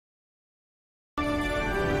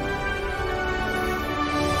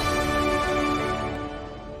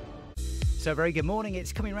So very good morning.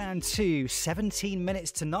 It's coming round to 17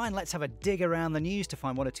 minutes to 9. Let's have a dig around the news to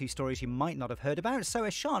find one or two stories you might not have heard about. So,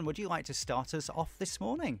 Sian, would you like to start us off this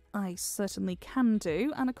morning? I certainly can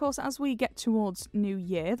do. And of course, as we get towards New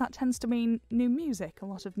Year, that tends to mean new music. A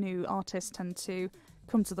lot of new artists tend to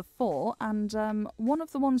come to the fore. And one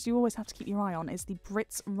of the ones you always have to keep your eye on is the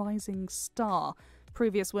Brits Rising Star.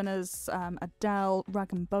 Previous winners, Adele,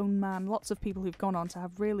 Rag and Bone Man, lots of people who've gone on to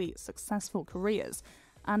have really successful careers.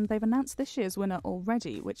 And they've announced this year's winner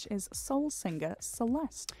already, which is soul singer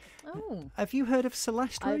Celeste. Oh. Have you heard of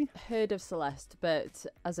Celeste, Ray? I've heard of Celeste, but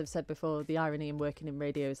as I've said before, the irony in working in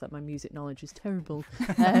radio is that my music knowledge is terrible.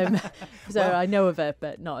 So I know of her,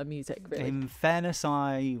 but not of music, really. In fairness,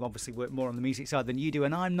 I obviously work more on the music side than you do,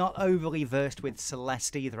 and I'm not overly versed with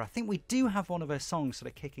Celeste either. I think we do have one of her songs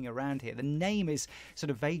sort of kicking around here. The name is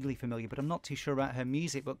sort of vaguely familiar, but I'm not too sure about her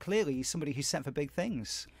music. But clearly, somebody who's set for big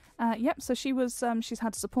things. Yep, so she's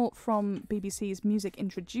had support from BBC's music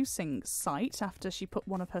introducing site after she put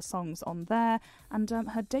one of her songs on there, and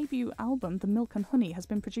her debut album, The Milk and Honey, has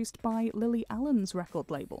been produced by Lily Allen's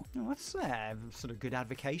record label. Oh, that's sort of good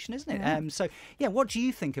advocation, isn't it? Yeah. What do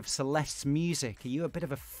you think of Celeste's music? Are you a bit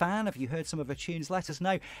of a fan? Have you heard some of her tunes? Let us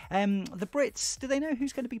know. The Brits, do they know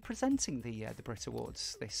who's going to be presenting the Brit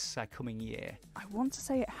Awards this coming year? I want to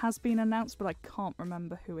say it has been announced, but I can't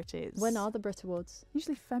remember who it is. When are the Brit Awards?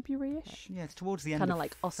 Usually February-ish. Yeah, it's towards the end kind of of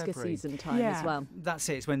like Oscar February. season time as well. That's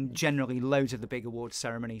it. It's when generally loads of the big awards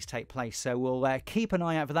ceremonies take place. So we'll keep an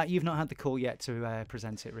eye out for that. You've not had the call yet to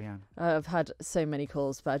present it, Rhian. I've had so many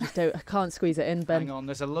calls, but I can't squeeze it in, Ben. Hang on,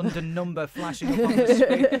 there's a London number flashing up on the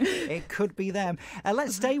screen. It could be them.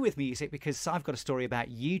 Let's stay with music because I've got a story about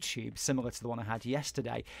YouTube similar to the one I had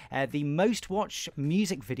yesterday. The most watched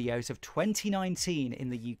music videos of 2019 in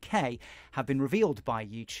the UK have been revealed by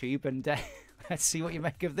YouTube, and let's see what you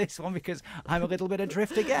make of this one because I'm a little bit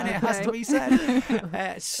adrift again, it has to be said.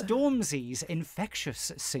 Stormzy's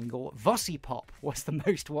infectious single, Vossi Pop, was the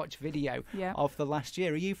most watched video of the last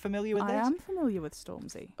year. Are you familiar with this? I am familiar with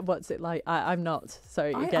Stormzy. What's it like? I'm not.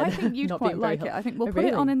 Sorry, again. I think you'd quite like it. I think we'll put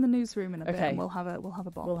it on in the newsroom in a bit and we'll have a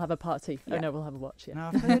bomb. We'll have a party. Yeah. Oh no, we'll have a watch, yeah.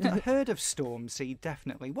 Now, I've heard of Stormzy,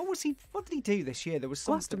 definitely. What did he do this year? There was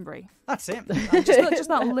something... Glastonbury. That's it. just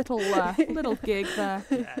that little gig there.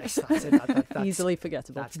 Yes, that's it. That's easily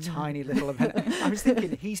forgettable. That's tiny little event. I was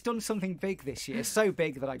thinking he's done something big this year, so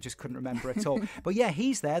big that I just couldn't remember at all. But yeah,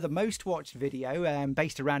 he's there, the most watched video,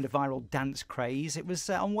 based around a viral dance craze. It was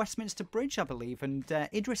on Westminster Bridge, I believe, and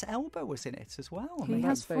Idris Elba was in it as well. He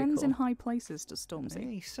has friends in high places, does Stormzy.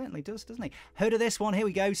 Yeah, he certainly does, doesn't he? Heard of this one? Here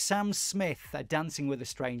we go. Sam Smith, Dancing with a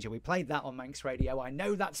Stranger. We played that on Manx Radio. I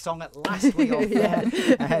know that song at last we all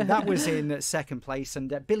that was in second place.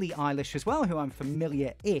 And Billie Eilish as well, who I'm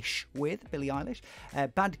familiar-ish with. Billie Eilish.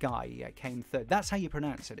 Bad Guy came third. That's how you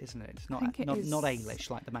pronounce it, isn't it? It's not Eilish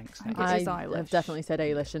like the Manx. I've definitely said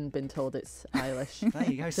Eilish and been told it's Eilish. There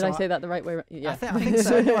you go. Did I say that the right way? Yeah. I think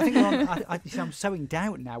so. No, I think we're on, I'm so in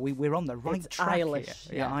doubt now. We're on the right track Eilish,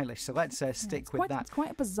 here. Yeah, Eilish. So let's stick with that. It's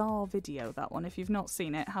quite a bizarre video, that one. If you've not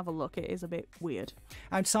seen it, have a look. It is a bit weird.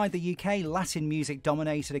 Outside the UK, Latin music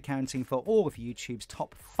dominated, accounting for all of YouTube's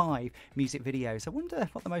top 5 music videos. I wonder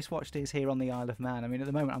what the most watched is here on the Isle of Man. I mean, at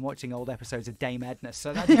the moment, I'm watching old episodes of Dame Edna,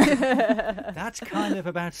 so that's kind of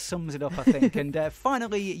about sums it up, I think. And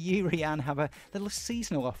finally, you, Rhian, have a little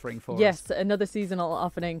seasonal offering for us. Yes, another seasonal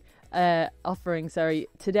offering.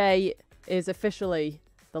 Today is officially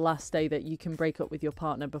the last day that you can break up with your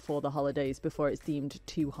partner before the holidays, before it's deemed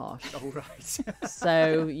too harsh. Oh, right.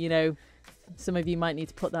 So, some of you might need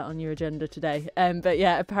to put that on your agenda today. But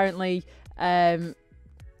yeah, apparently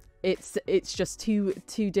it's just too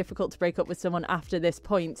difficult to break up with someone after this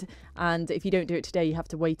point. And if you don't do it today, you have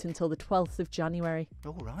to wait until the 12th of January.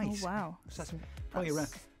 Oh, right. Oh, wow. So that's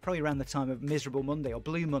probably around the time of Miserable Monday or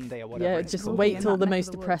Blue Monday or whatever. Yeah, just wait till the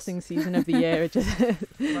most depressing season of the year.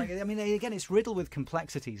 I mean, again, it's riddled with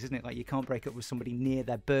complexities, isn't it? Like, you can't break up with somebody near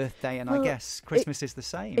their birthday, and I guess Christmas is the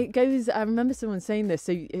same. It goes, I remember someone saying this,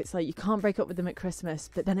 so it's like you can't break up with them at Christmas,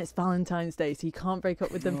 but then it's Valentine's Day, so you can't break up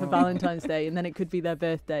with them for Valentine's Day, and then it could be their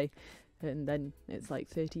birthday. And then it's like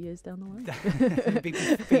 30 years down the line.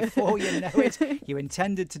 Before you know it, you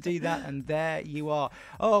intended to do that, and there you are.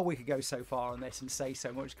 Oh, we could go so far on this and say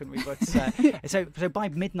so much, couldn't we? But so by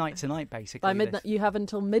midnight tonight, basically. By midnight, you have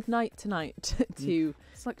until midnight tonight to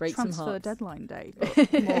it's like break some transfer hearts. deadline day,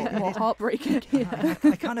 but more heartbreaking.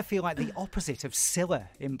 I kind of feel like the opposite of Scylla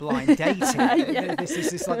in Blind Dating. This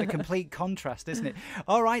is like the complete contrast, isn't it?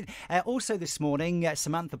 All right. Also this morning,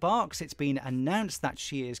 Samantha Barks, it's been announced that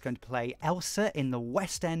she is going to play play Elsa in the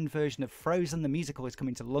West End version of Frozen. The musical is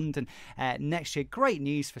coming to London next year. Great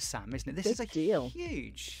news for Sam, isn't it? This is a deal.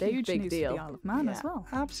 Huge Big big news deal. for the Isle of Man as well.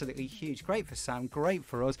 Absolutely huge. Great for Sam, great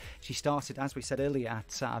for us. She started, as we said earlier,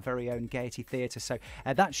 at our very own Gaiety Theatre. So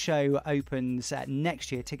that show opens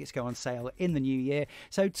next year. Tickets go on sale in the new year.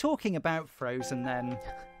 So talking about Frozen then...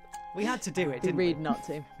 We had to do it, didn't Read we? not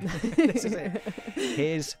to. This is it.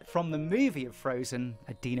 Here's from the movie of Frozen,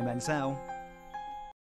 Adina Menzel.